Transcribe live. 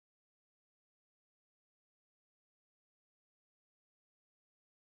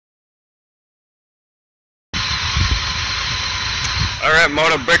Alright,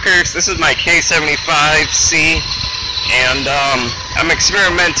 Moto Brickers, this is my K75C, and I'm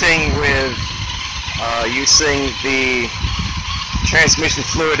experimenting with using the transmission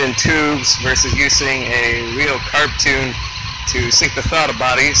fluid in tubes versus using a real Carbtune to sync the throttle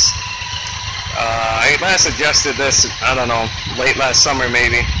bodies. I last adjusted this, I don't know, late last summer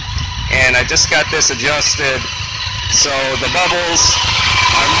maybe, and I just got this adjusted so the bubbles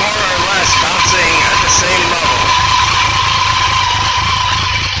are more or less bouncing at the same level.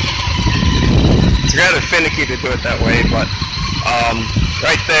 It's rather finicky to do it that way, but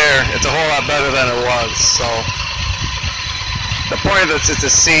right there, it's a whole lot better than it was. So the point of this is to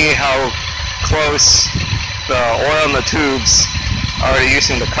see how close the oil in the tubes are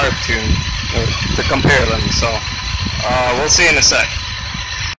using the Carbtune to compare them. So we'll see in a sec.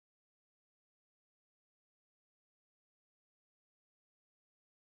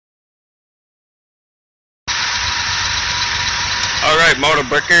 Alright, Moto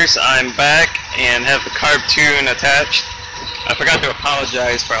Brickers, I'm back and have the Carbtune attached. I forgot to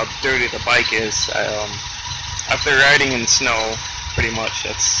apologize for how dirty the bike is. After riding in snow, pretty much,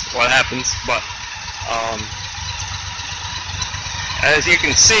 that's what happens. But as you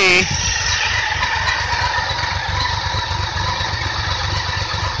can see,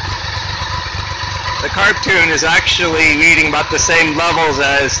 the Carbtune is actually reading about the same levels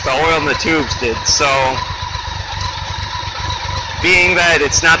as the oil in the tubes did. So being that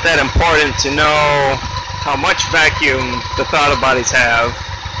it's not that important to know how much vacuum the throttle bodies have,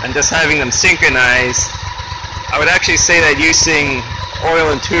 and just having them synchronized, I would actually say that using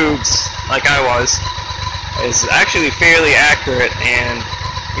oil in tubes, like I was, is actually fairly accurate, and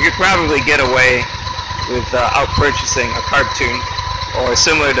you could probably get away with out-purchasing a Carbtune or a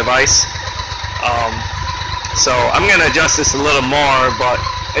similar device. So I'm going to adjust this a little more, but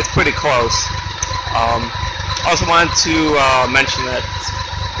it's pretty close. Also wanted to mention that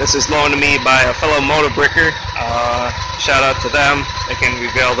this is loaned to me by a fellow Moto Bricker. Shout out to them. They can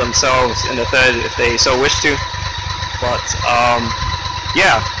reveal themselves in the thread if they so wish to. But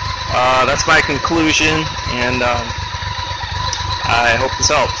yeah, that's my conclusion, and I hope this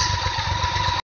helps.